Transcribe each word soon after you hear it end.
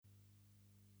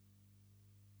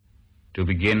to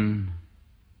begin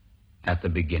at the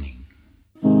beginning.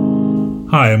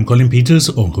 Hi, I'm Colin Peters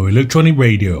on Go Electronic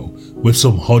Radio with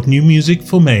some hot new music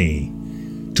for May.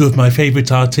 Two of my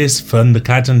favourite artists,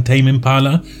 Thundercat and Tame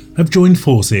Impala, have joined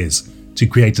forces to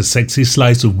create a sexy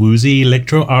slice of woozy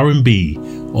electro R&B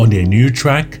on their new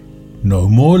track, No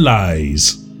More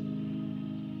Lies.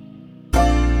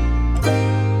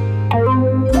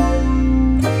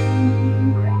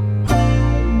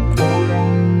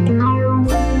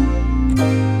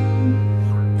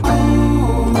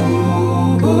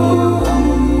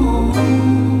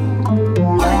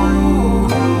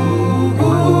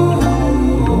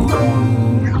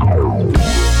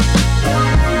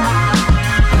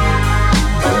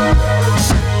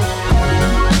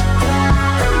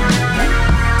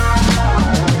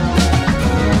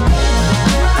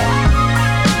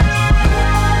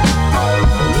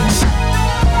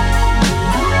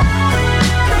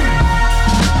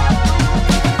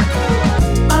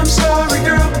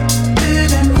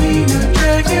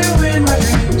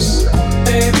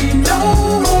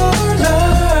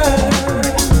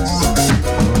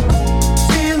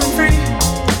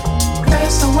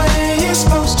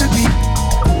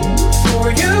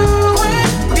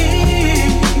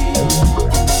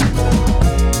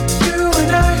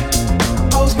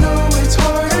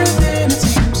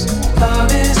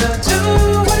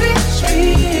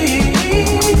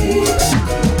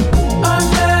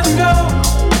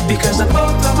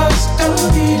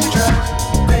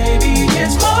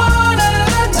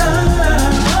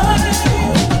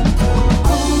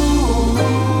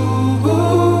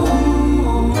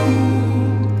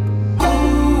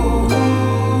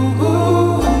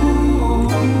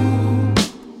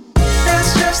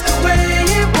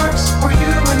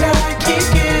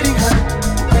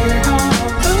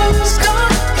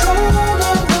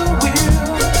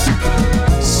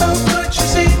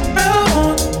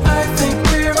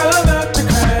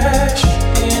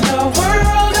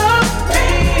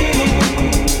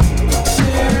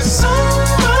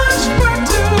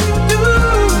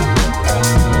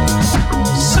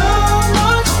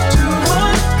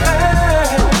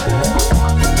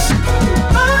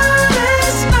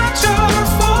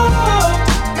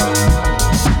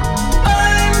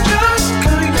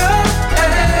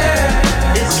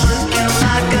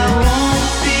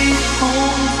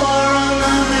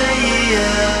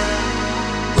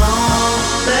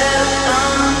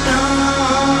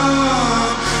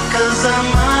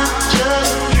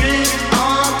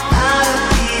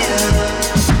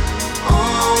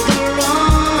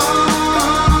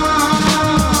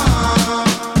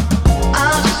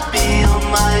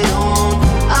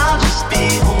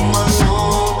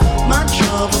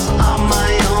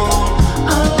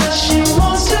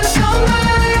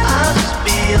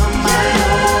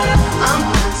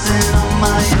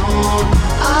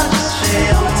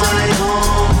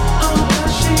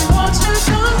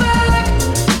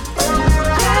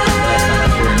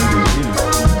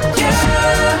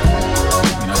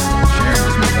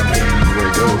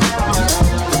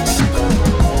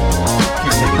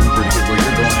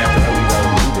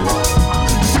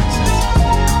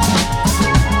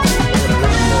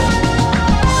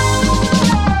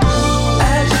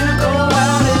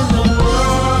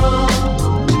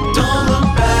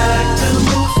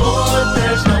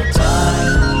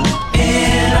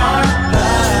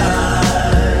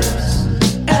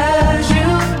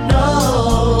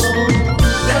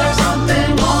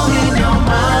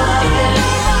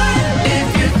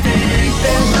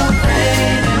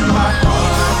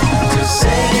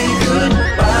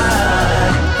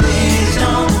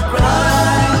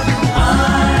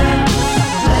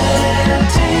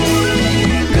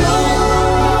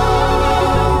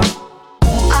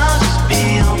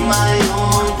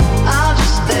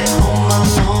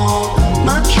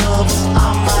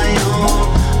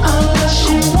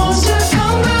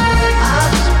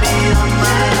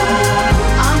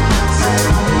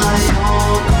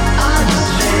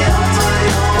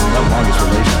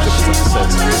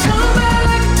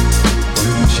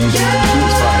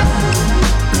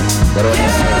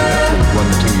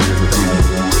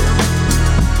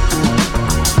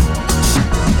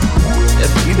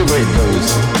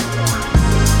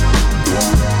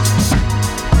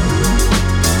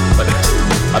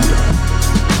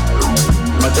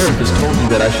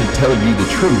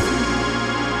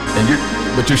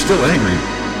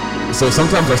 So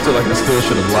sometimes I still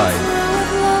should have lied.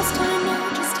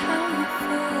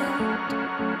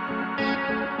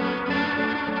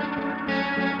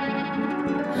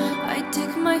 I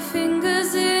dig my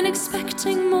fingers in,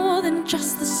 expecting more than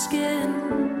just the skin.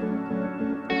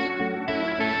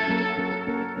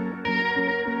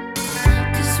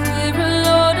 'Cause we're a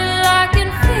load alike,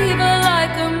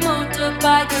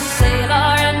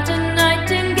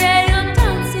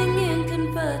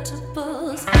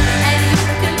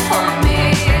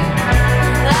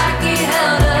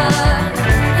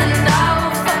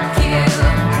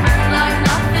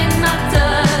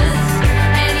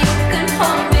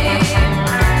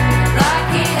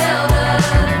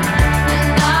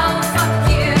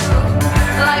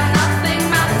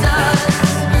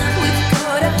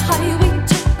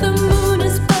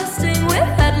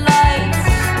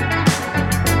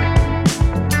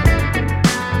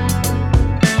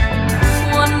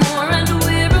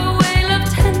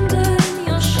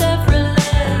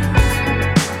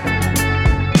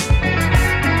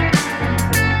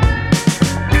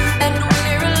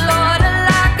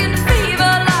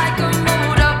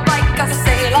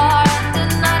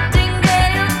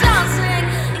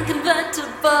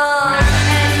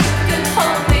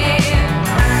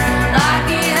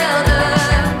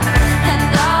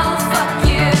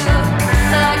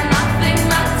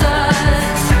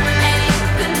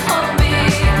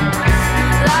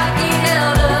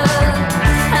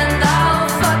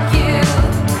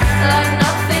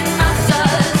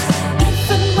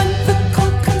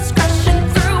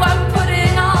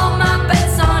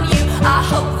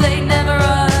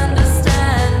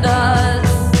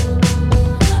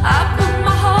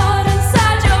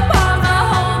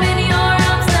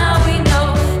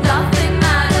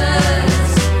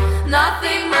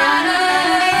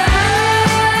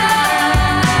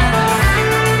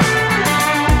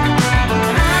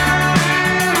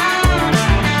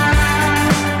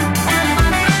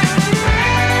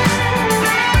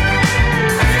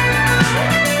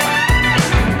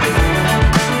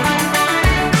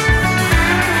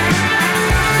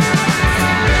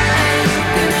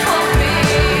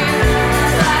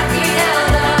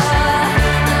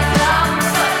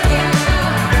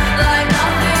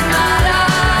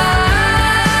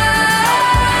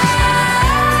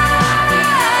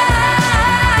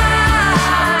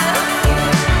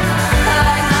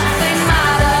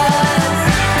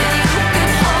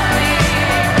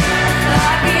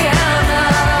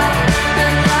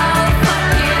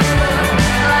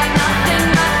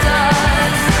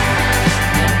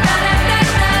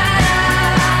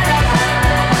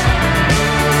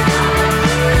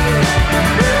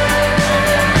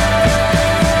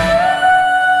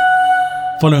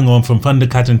 Following on from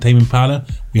Thundercat and Tame Impala,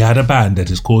 we had a band that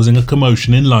is causing a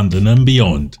commotion in London and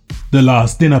beyond. The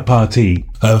Last Dinner Party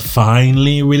have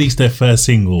finally released their first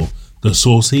single, the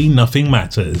saucy Nothing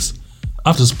Matters,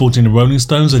 after supporting the Rolling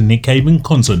Stones and Nick Cave in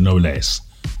concert no less.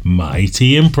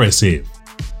 Mighty impressive.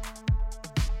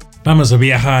 Vamos a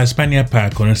viajar a España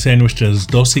para conocer nuestras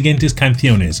dos siguientes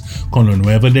canciones con lo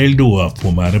nuevo del dúo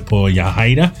formado por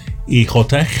Yahaira y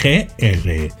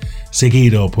JGR,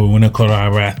 seguido por una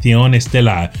colaboración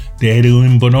estelar de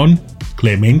Imbernon,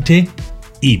 Clemente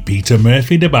y Peter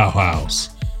Murphy de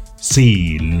Bauhaus.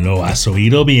 Sí, lo has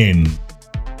oído bien.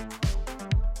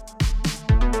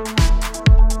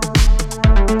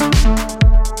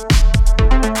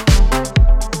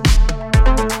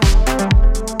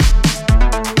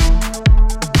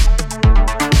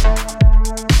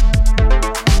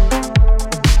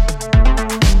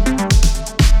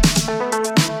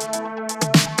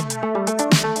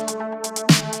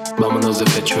 Vámonos de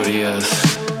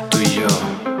fechorías, tú y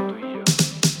yo.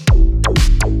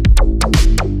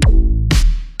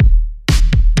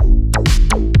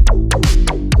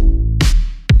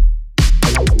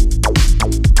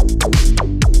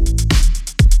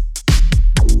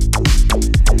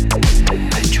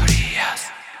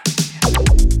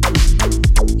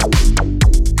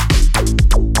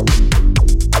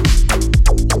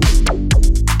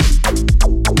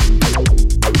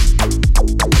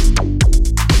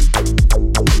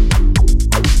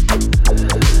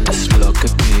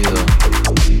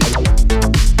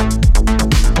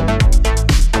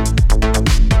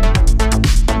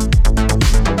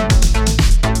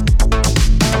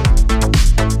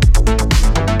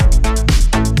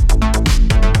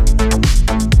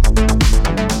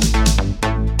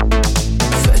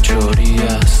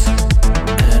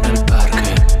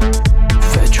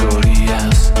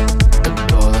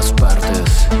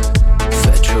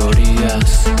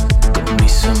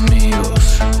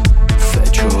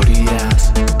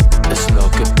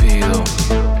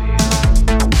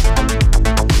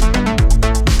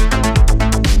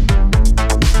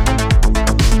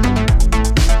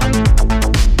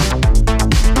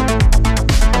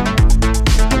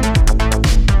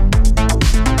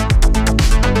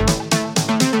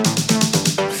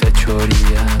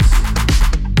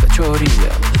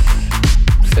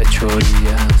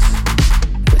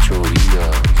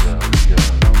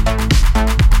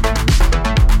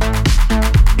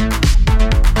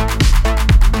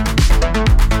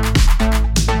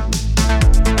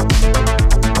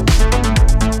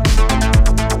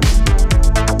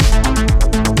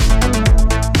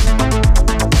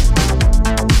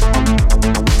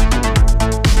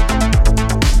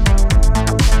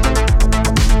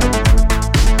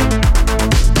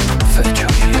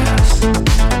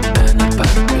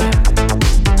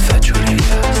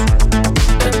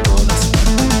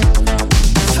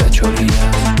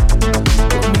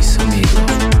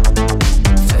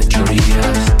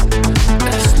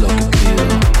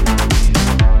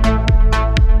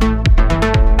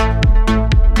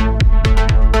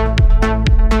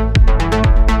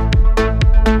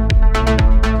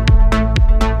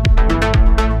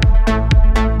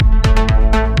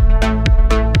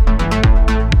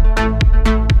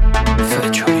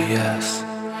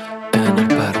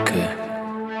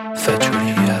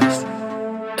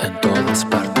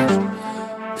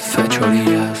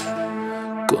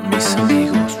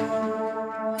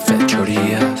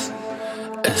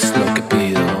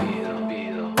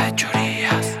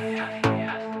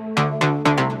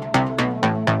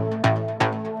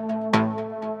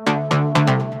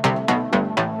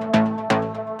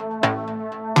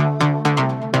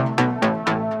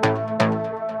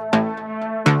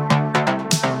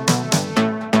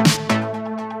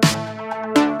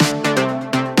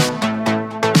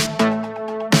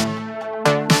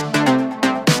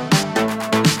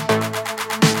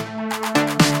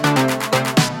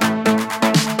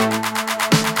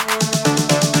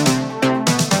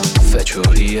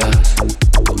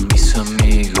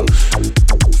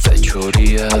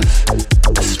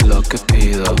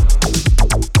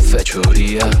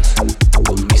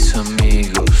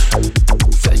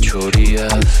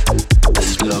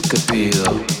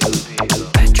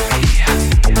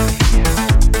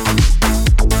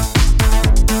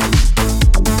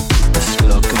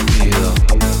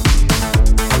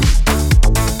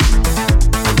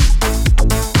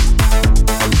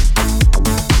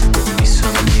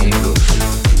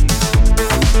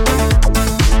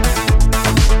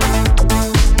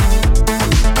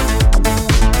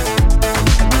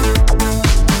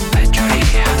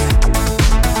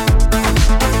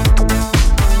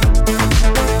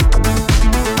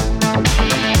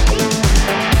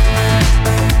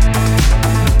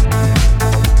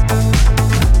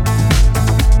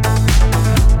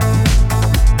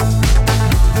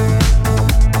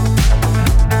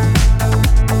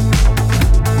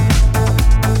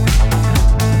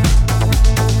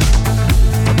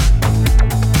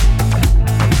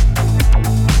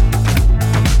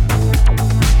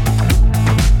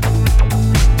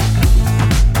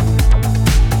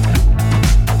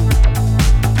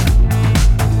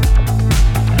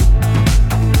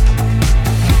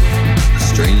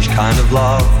 kind of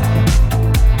love,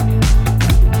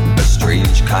 a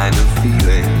strange kind of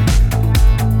feeling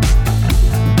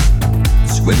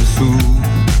swims through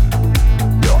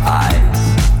your eyes.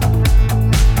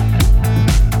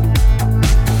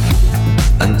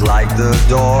 And like the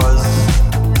doors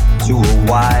to a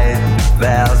wide,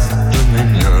 vast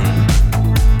dominion,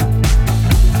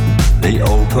 they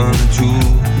open to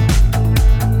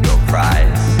your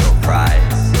cries, your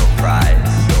cries, your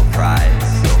cries, your cries,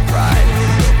 your cries, your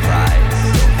cries, your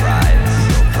cries, your cries,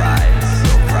 your cries,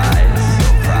 your cries, your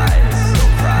cries, your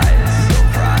cries,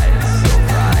 your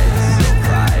cries, your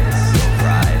cries, your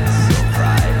cries, your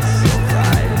cries, your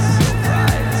cries, your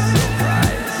cries, your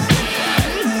cries.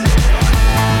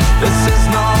 This is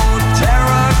no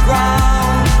terror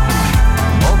ground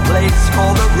or place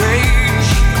for the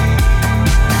rage.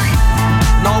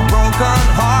 No broken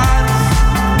hearts,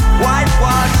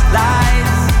 whitewashed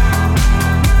lies.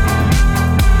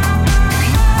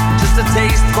 Just a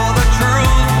taste for the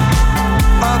truth,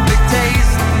 perfect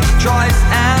taste, choice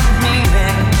and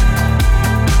meaning.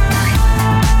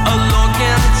 A look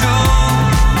into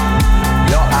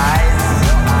your eyes,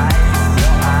 your eyes,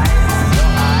 your eyes, your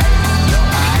eyes, your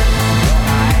eyes,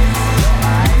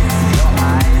 your eyes, your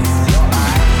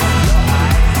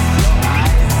eyes,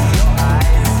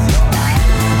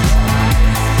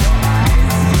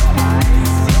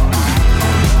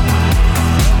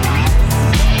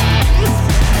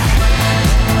 your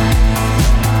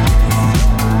eyes, your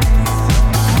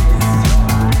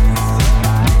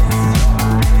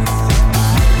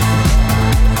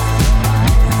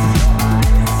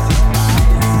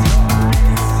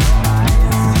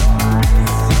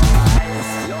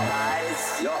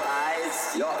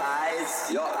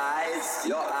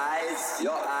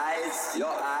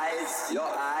eyes, your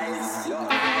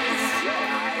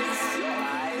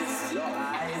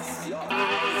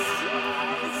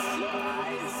eyes,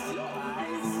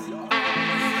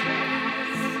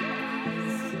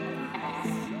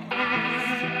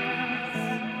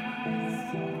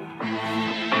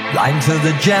 blind to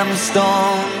the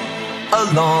gemstone,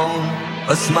 alone,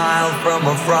 a smile from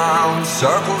a frown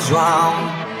circles round.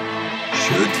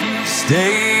 Should he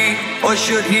stay or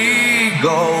should he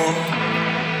go?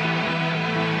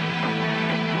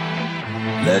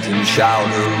 Let him shout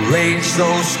a rage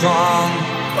so strong,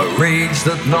 a rage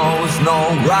that knows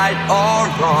no right or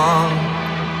wrong,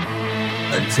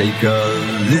 and take a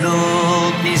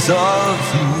little piece of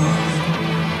you.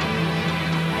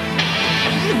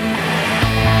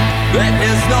 There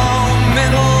is no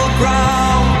middle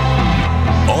ground,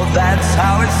 oh that's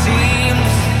how it seems,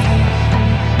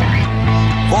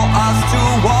 for us to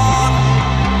walk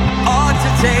or to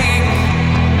take.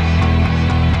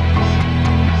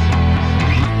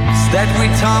 Instead we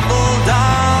tumble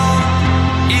down,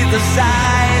 either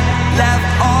side, left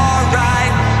or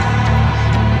right,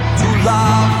 to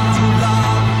love,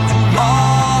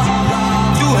 or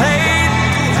to hate.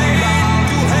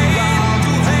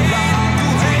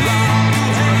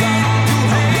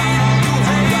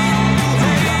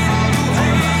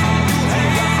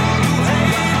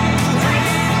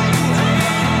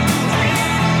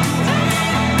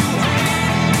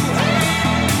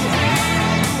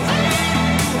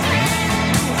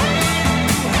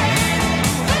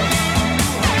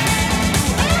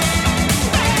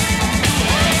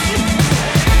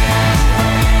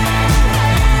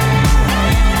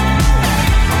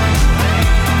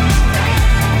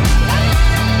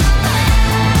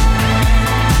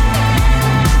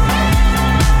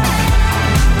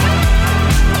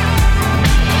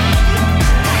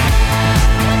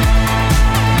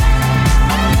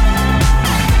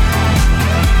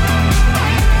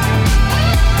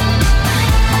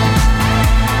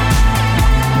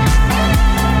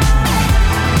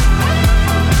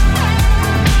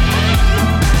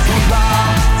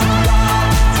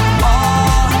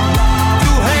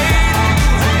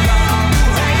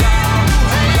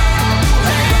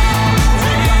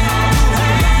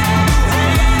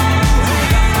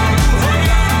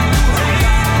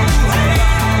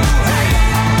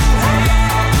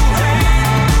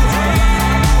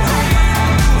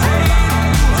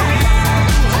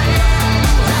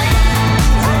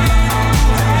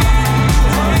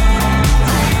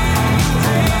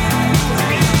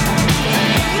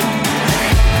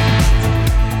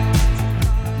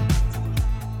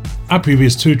 Our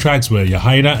previous two tracks were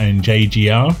Yahaira and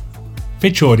JGR,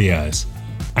 Fechorias,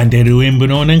 and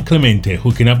Imbernon and Clemente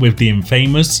hooking up with the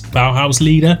infamous Bauhaus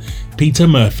leader Peter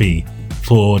Murphy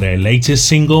for their latest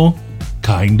single,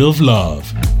 Kind of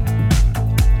Love.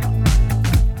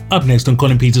 Up next on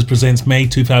Colin Peters Presents May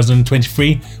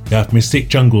 2023, we have Mystic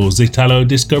Jungle's Italo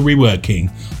Disco reworking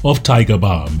of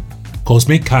Tigerbalm,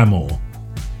 Cosmic Camel,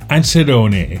 and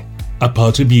Cerrone, A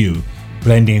Part of You,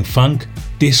 blending funk,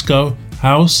 disco,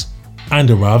 house, and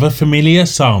a rather familiar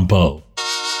sample.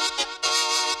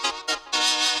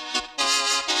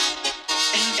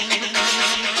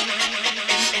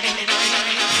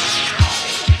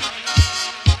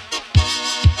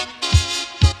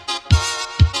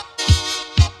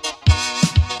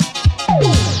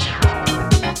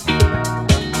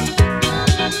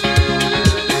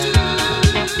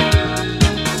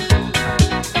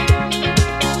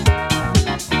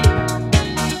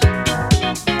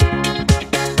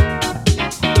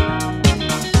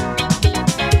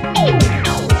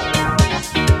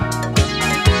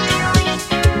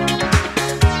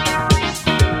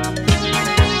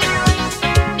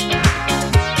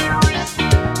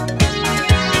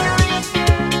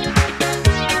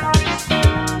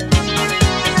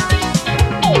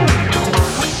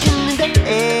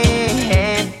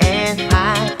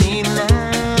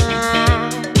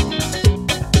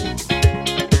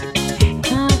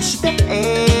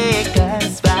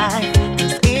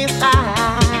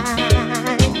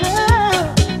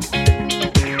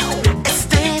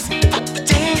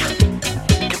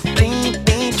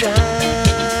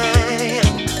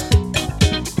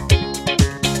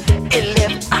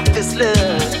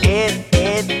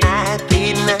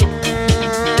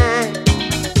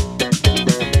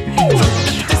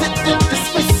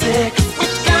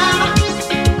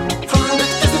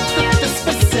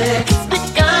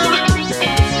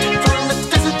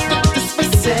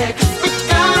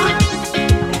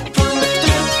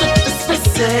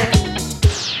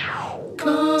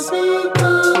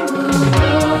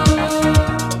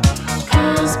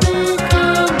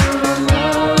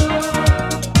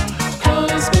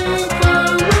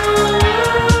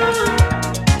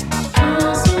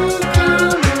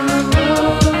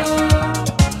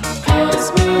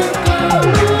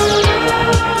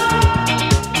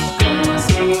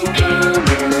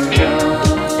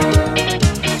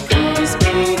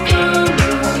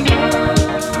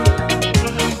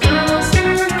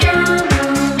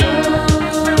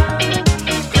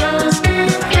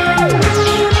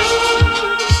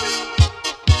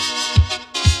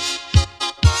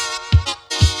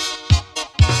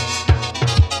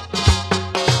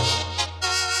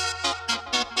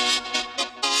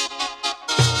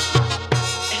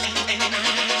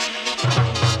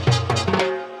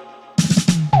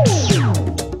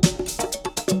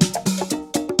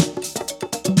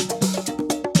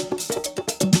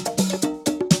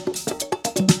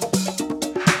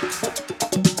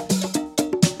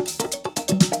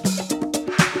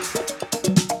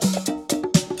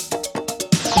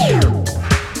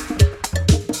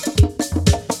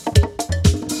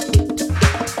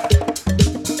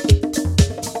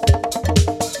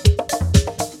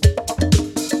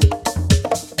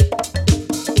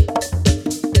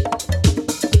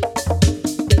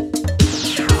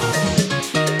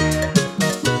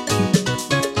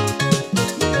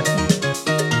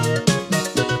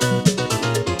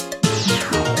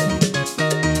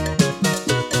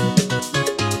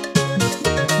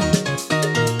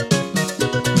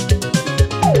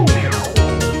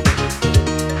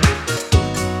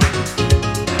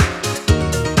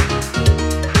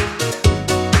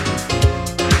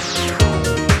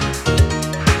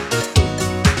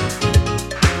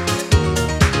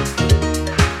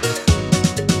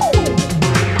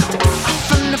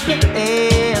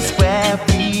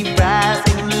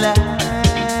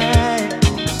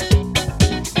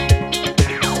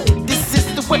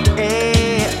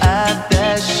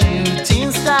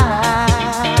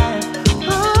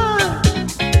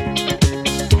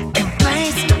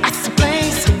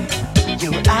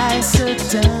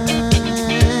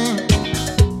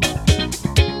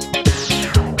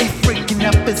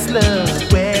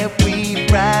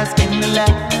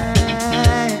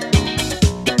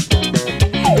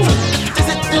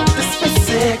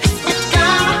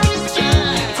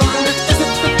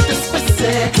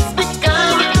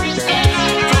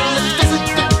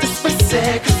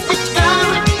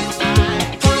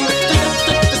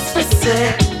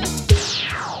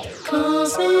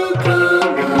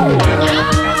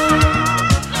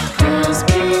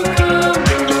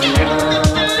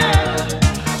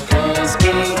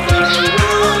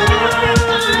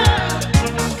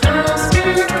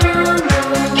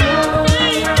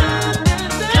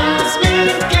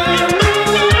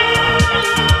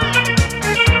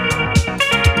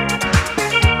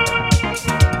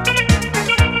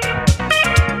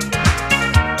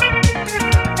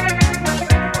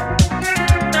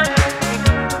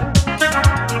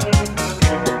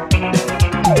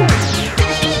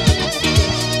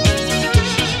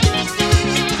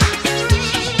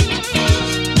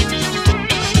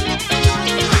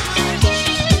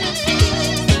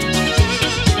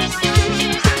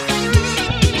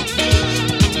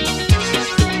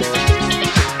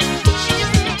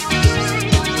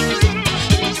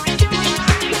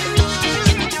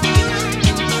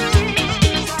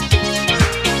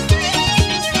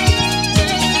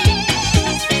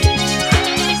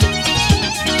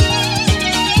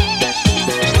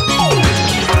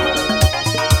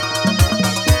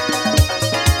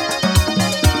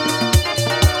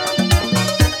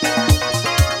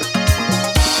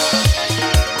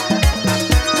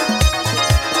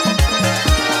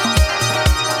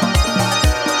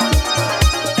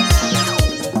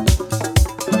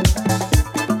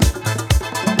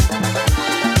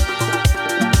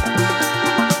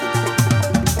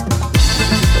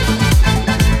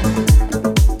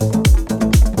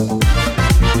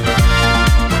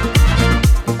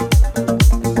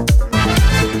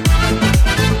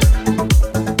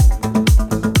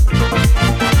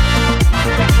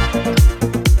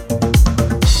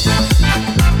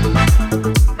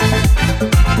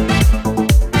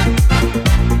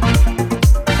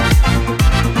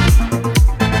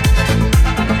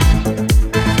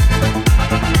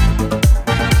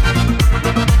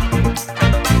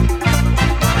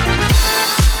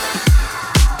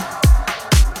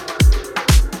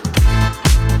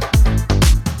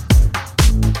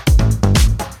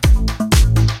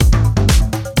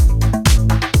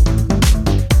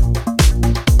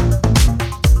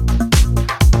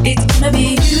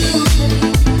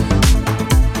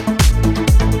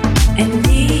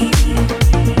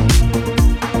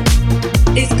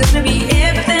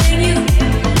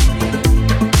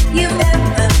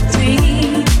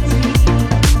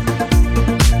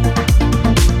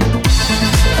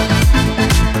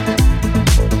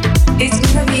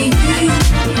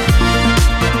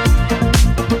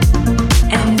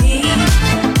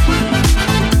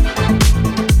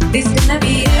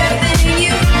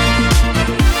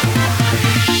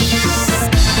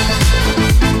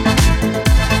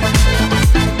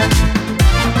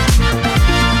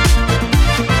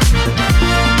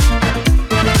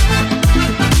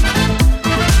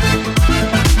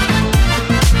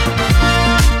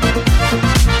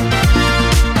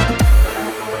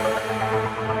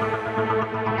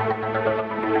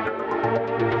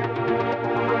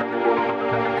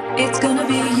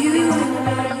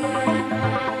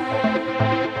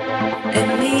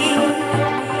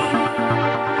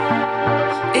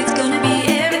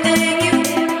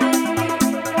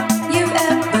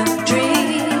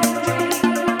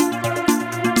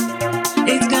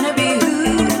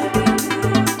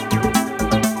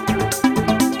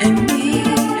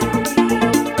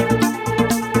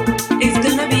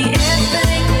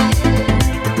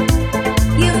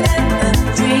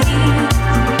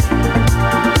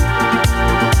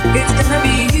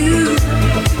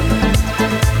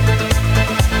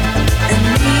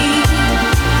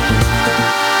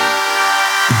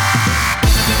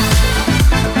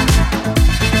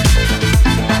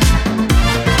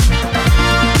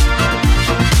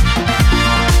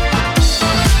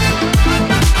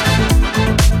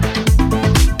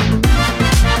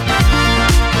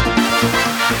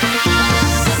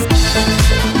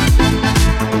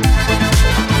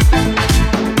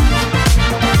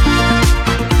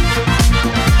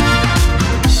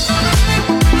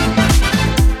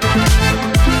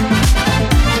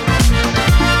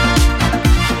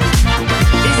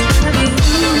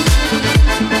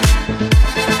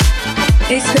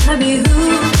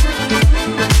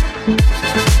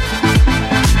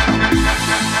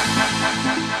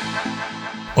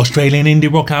 Australian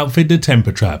indie rock outfit The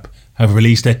Temper Trap have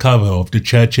released their cover of The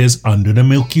Churches Under the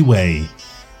Milky Way,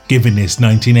 giving this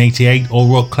 1988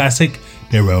 all rock classic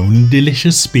their own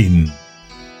delicious spin.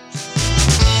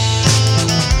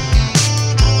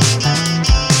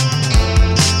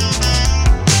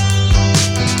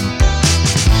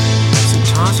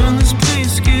 Sometimes when this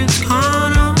place gets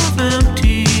kind of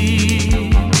empty,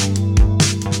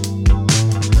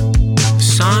 the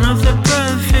sound of the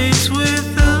breath fades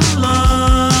with the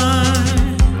light.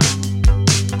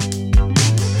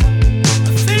 I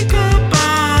think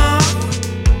about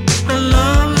a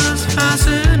loveless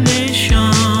fascination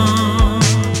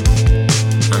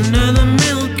under the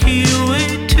Milky Way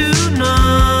tonight.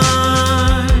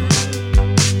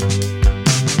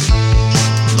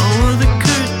 Lower the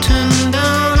curtain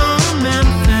down on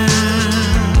Memphis.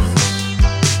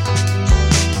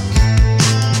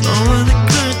 Lower the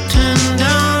curtain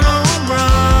down on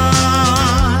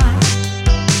Rye.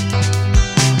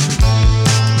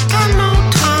 Got no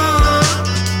time,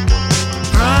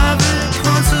 private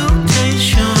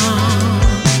consultation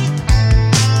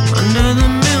under the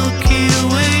Milky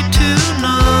Way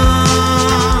tonight.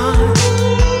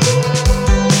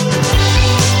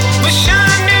 Wish I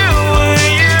knew what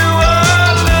you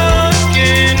were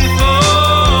looking for.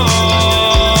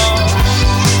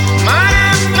 Might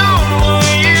have known what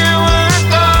you were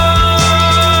for.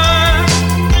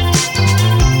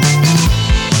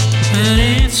 And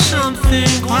it's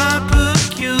something quite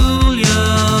peculiar,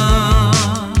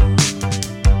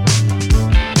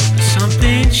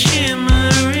 something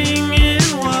shimmering in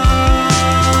white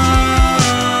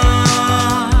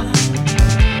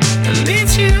that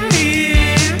leads you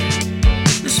here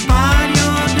despite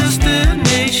your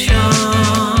destination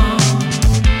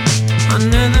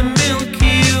under the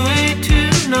Milky Way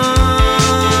tonight.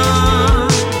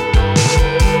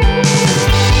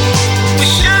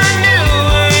 Wish I knew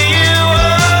what you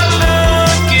were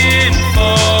looking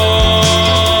for.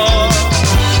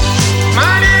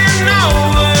 Might have known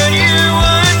what you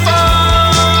would for.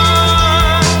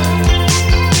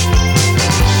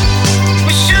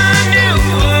 Wish I knew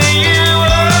what you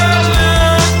were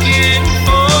looking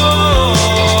for.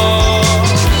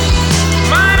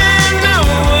 Might have known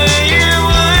what you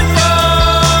would for.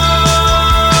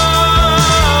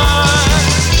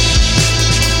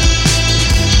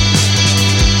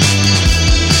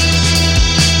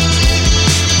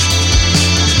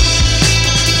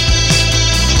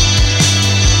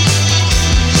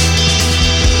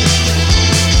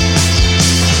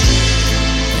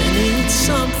 And it's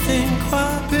something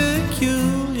quite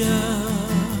peculiar,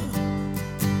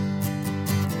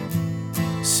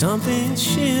 something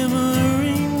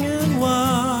shimmering and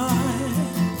white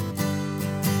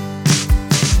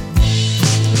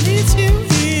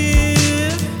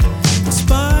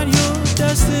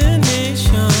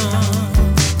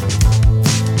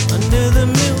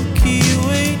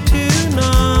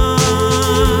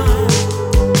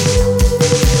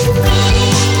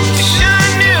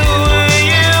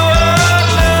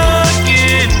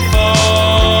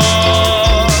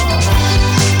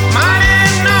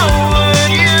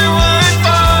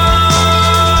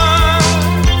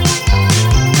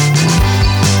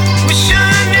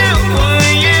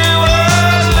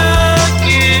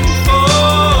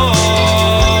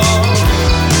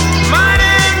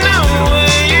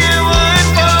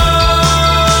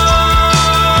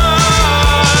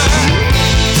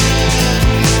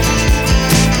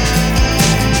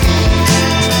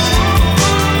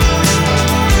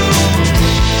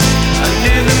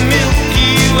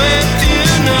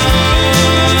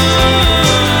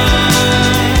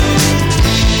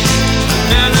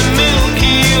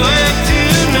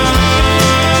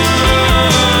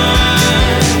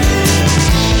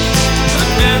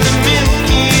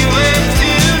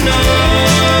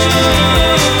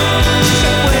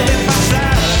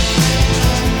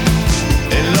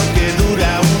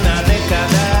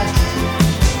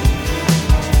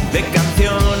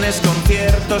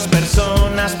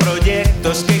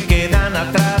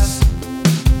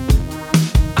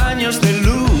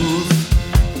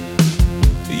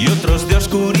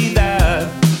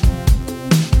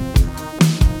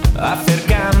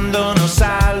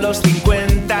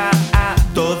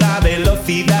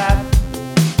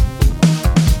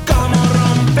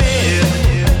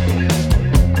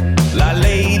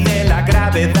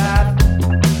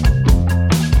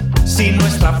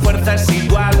fuerza es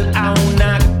igual a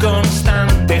una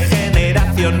constante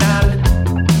generacional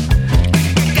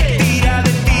que tira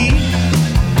de ti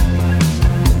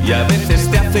y a veces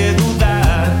te hace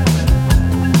dudar.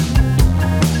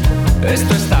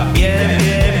 Esto está bien,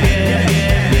 bien, bien,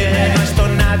 bien, bien. No, esto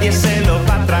nadie se lo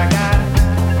va a tragar.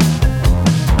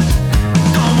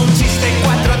 Como un chiste,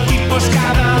 4 tipos,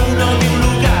 cada uno de un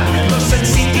lugar. Dos en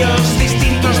sitios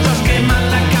distintos, dos queman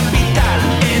la capital.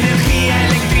 Energía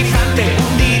electrizante,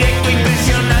 un directo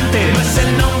impresionante. No es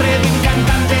el nombre de un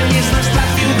cantante ni es nuestra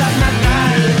ciudad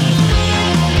natal.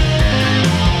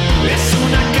 Es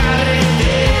una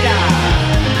carretera.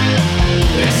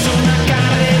 Es una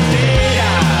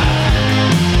carretera.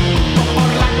 Por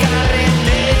la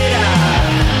carretera.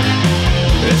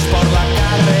 Es por la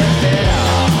carretera.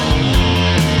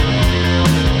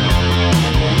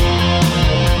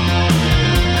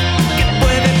 ¿Qué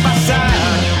puede pasar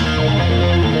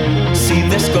si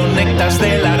desconectas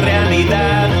de la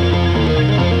realidad?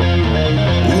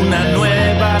 Una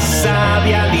nueva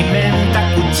savia alimenta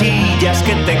cuchillas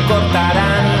que te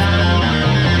cortarán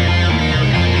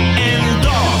en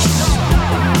dos,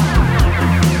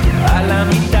 a la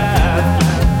mitad.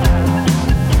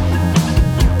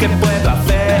 ¿Qué puedo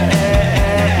hacer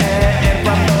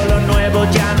cuando lo nuevo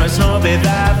ya no es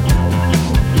novedad?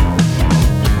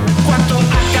 ¿Cuánto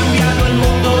ha cambiado el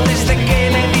mundo desde que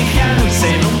le dije a Luis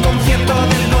en un concierto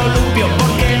del columpio?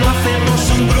 ¿Por qué no hacemos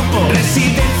un grupo?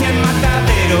 Residencia en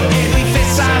Matadero, Edu y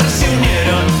César se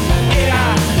unieron. Era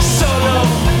solo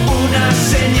una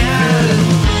señal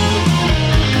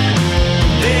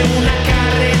de una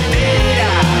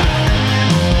carretera,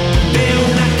 de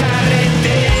una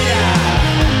carretera,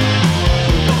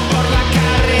 por la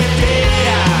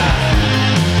carretera,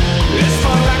 es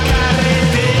por la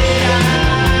carretera.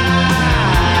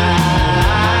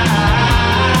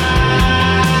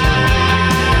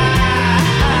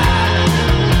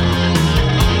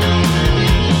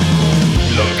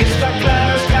 Lo que está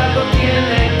claro es que algo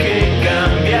tiene que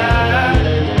cambiar.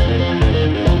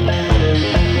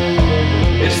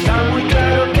 Está muy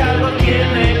claro que algo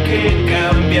tiene que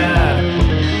cambiar.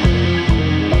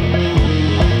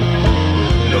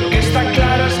 Lo que está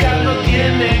claro es que algo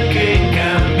tiene que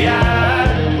cambiar.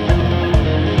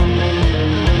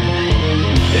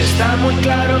 Está muy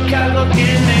claro que algo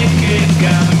tiene que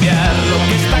cambiar. Lo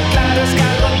que está claro es que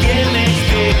algo tiene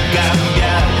que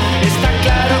cambiar. Está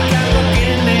claro que algo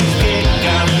tiene que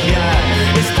cambiar.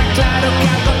 Está claro que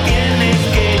algo tiene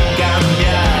que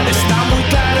cambiar. Está muy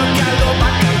claro que algo va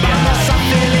a cambiar. Vamos a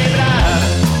celebrar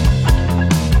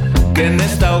que en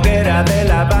esta hoguera de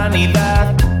la vanidad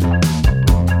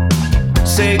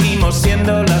seguimos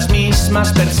siendo las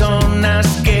mismas personas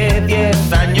que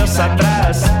 10 años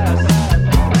atrás.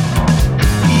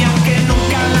 Y aunque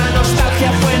nunca la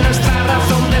nostalgia fue nuestra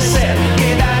razón de ser,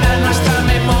 quedará en nuestra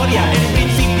memoria el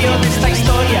principio de esta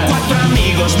historia. 4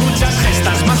 amigos, muchas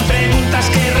gestas, más preguntas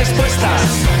que respuestas,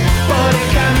 por el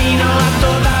camino a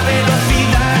toda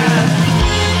velocidad,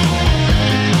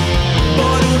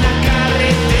 por una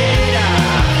carretera,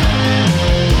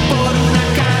 por una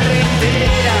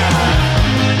carretera,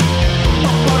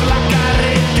 o por la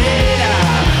carretera,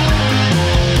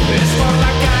 es por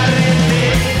la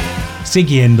carretera.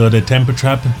 Siguiendo The Temper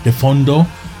Trap de fondo,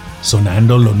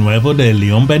 sonando lo nuevo de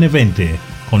León Benavente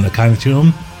con la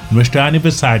canción Nuestro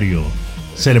Aniversario,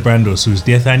 celebrando sus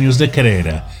 10 años de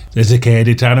carrera desde que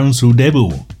editaron su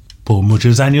debut. Por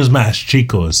muchos años más,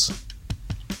 chicos.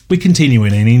 We continue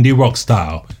in indie rock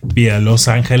style via Los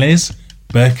Angeles,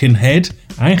 Birkenhead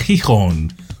and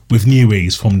Gijón, with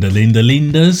newies from the Linda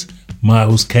Lindas,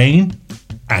 Miles Kane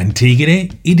and Tigre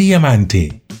y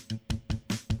Diamante.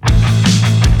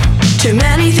 Too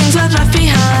many things I've left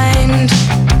behind,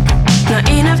 not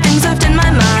enough things left in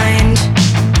my mind.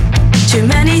 Too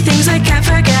many things I can't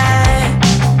forget.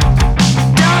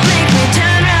 Don't make me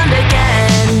turn round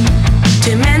again.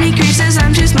 Too many creases,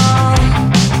 I'm too small.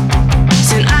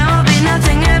 Soon I will be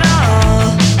nothing at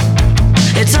all.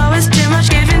 It's always too much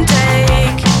give and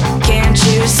take. Can't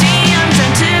you see I'm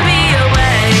trying to be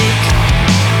awake?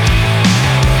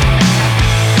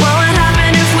 What would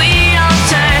happen if we all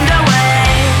turned away?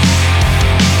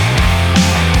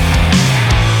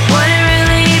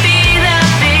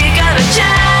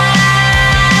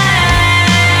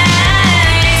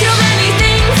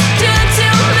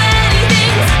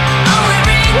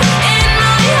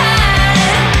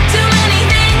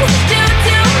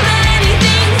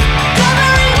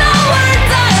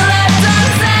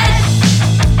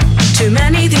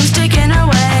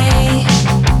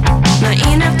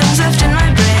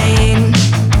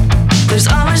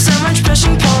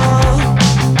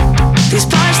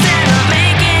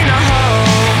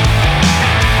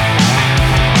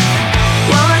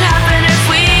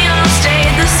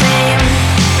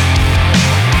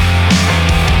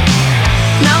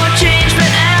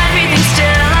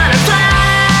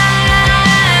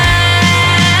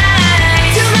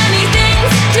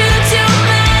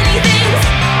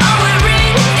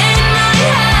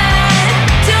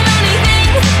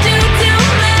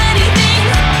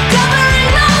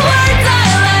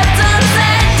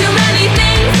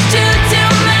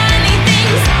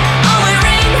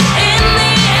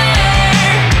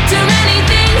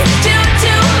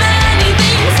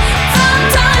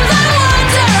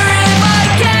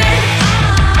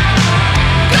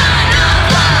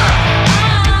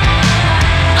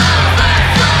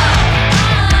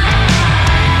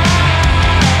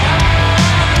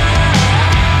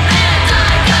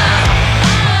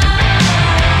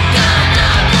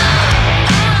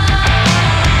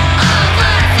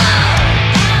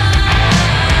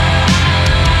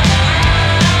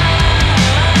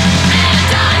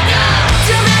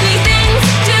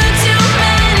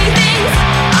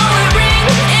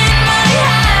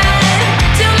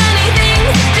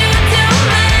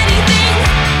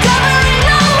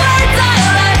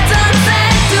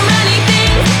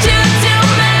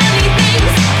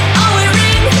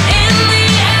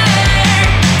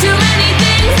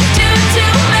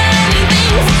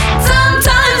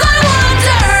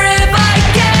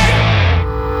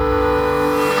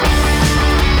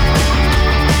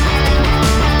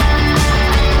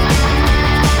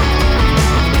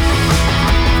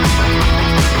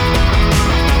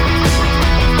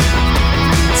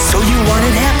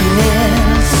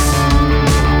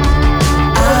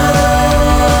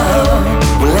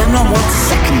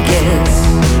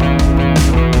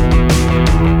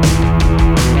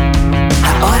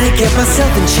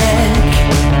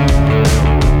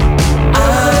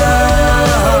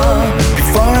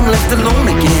 left alone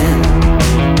again.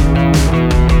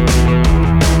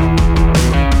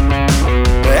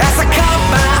 As I caught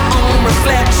my own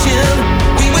reflection,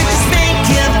 we were just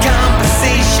making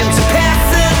conversation to pass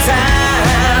the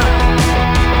time.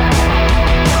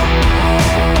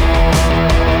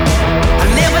 I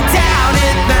never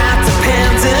doubted my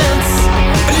dependence,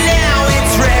 but now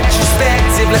it's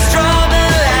retrospective. Let's draw the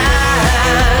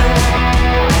line.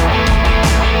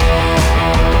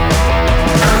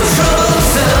 I'm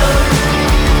troublesome,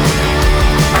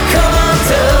 I come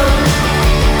undone,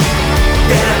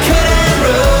 then I couldn't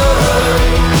run.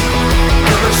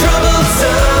 I'm a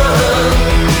troublesome.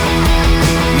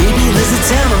 Maybe there's a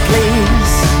time and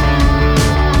place,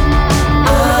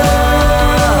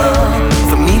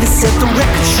 for me to set the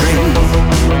record straight.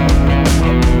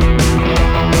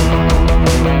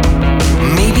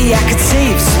 Maybe I could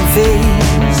save some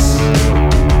face.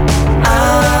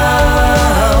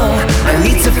 I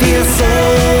need to feel safe.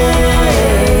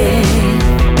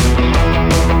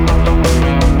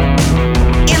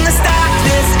 In this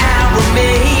darkness I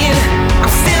remain.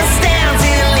 I'm still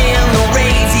standing in the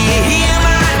rain. Do you hear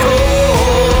my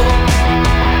call?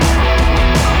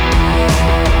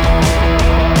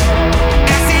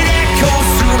 As it echoes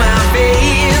through my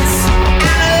veins,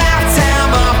 and a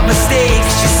lifetime of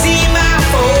mistakes. You see my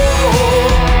fall.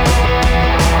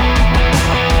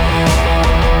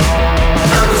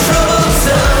 I'm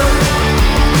troublesome,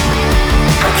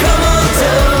 I come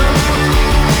undone,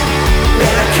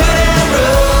 then I couldn't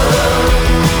run.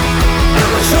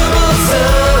 I'm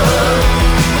troublesome.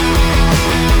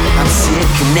 I'm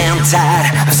sick and I'm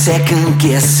tired of second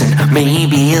guessing.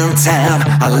 Maybe in time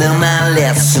I'll learn my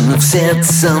lesson. I've said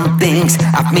some things,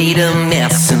 I've made a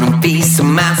mess, and I'm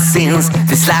facing my sins.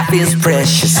 This life is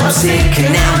precious. I'm sick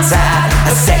and I'm tired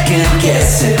of second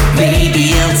guessing.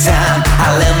 Maybe in time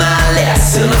I'll learn my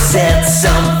lesson. I've said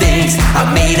some things,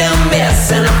 I've made a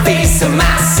mess, and I'm facing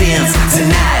my sins.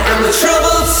 Tonight I'm a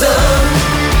troublesome,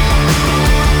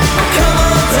 I come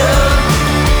undone,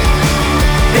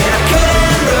 then I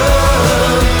couldn't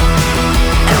run.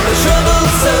 I'm a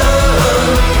troublesome,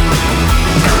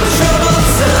 I'm a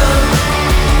troublesome,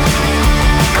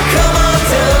 I come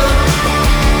undone,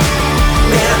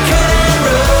 then I couldn't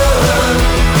run.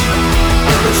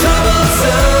 I'm a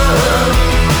troublesome,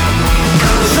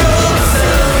 I'm a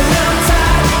troublesome, I'm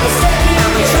tired of second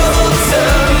I'm a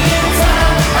troublesome, in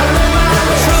time I learn my I'm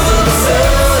a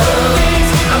troublesome, things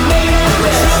I made I'm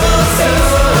a troublesome,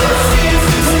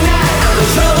 tonight I'm a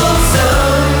troublesome.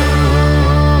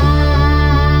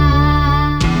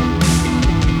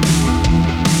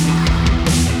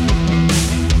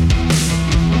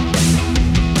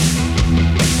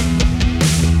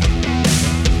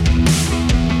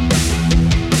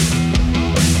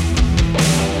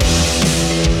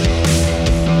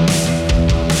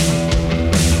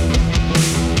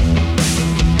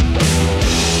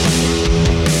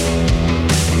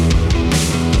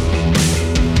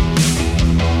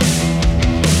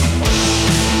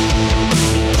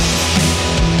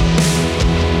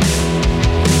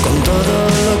 Con todo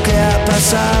lo que ha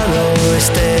pasado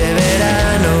este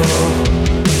verano,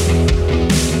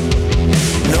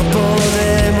 no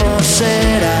podemos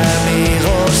ser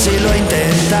amigos si lo he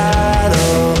intentado.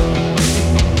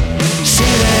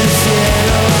 Sigue el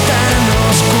cielo tan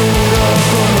oscuro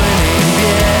como en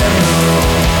invierno.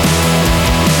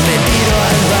 Me tiro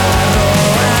al barro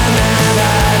a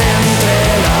nadar entre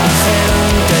la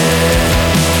gente.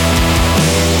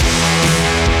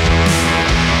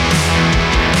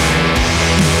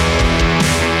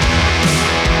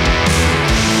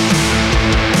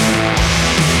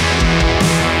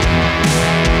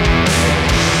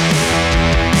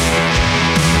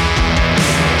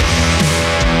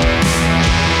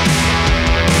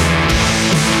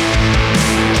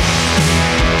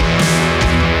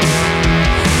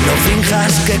 No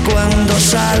finjas que cuando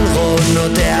salgo no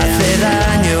te hace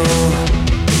daño.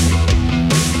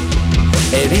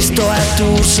 He visto a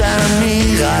tus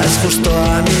amigas justo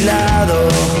a mi lado.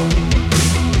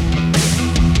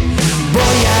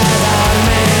 Voy a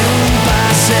darme un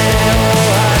paseo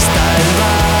hasta el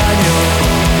baño.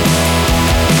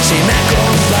 Si me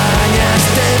acompañas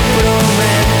te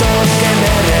prometo que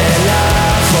me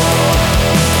relajo.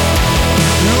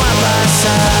 No ha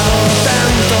pasado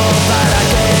tanto para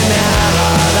que me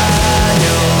haga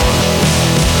daño.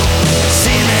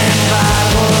 Sin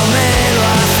embargo me lo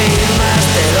afirmas,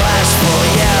 te lo has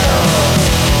follado.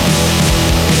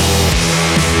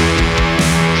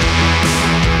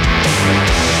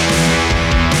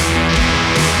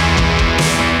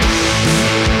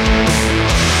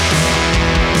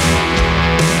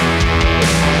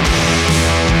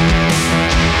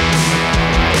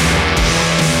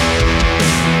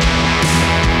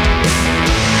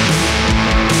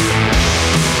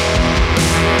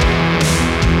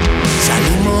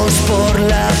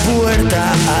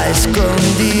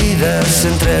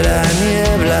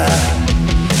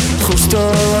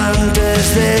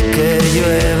 antes de que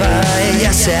llueva,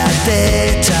 ella se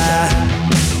acecha.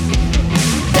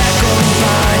 Te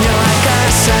acompaño a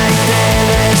casa y te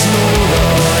desnudo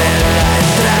en la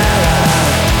entrada.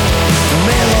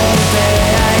 Me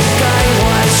golpea y caigo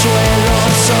al suelo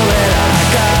sobre la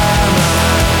cama.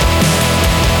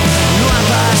 No ha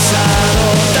pasado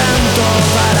tanto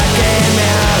para que me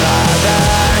haga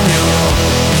daño.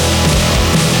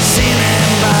 Sin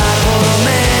embargo,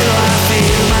 me lo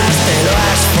afirmas, te lo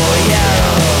has follado.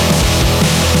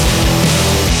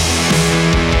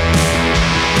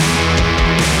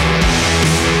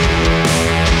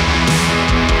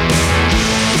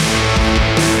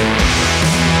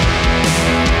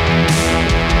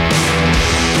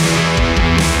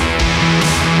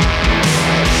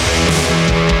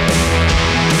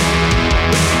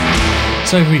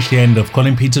 So we've reached the end of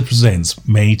Colin Peters Presents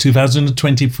May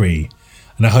 2023,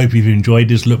 and I hope you've enjoyed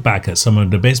this look back at some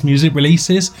of the best music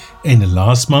releases in the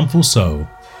last month or so.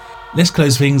 Let's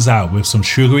close things out with some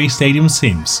sugary stadium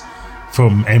synths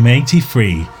from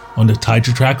M83 on the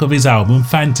title track of his album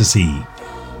Fantasy,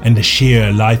 and the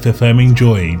sheer life-affirming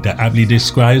joy that aptly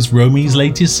describes Romy's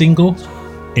latest single,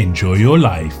 Enjoy Your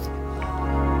Life.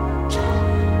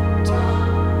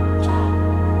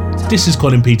 This is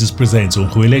Colin Peters Presents on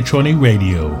Electronic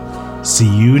Radio. See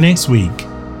you next week.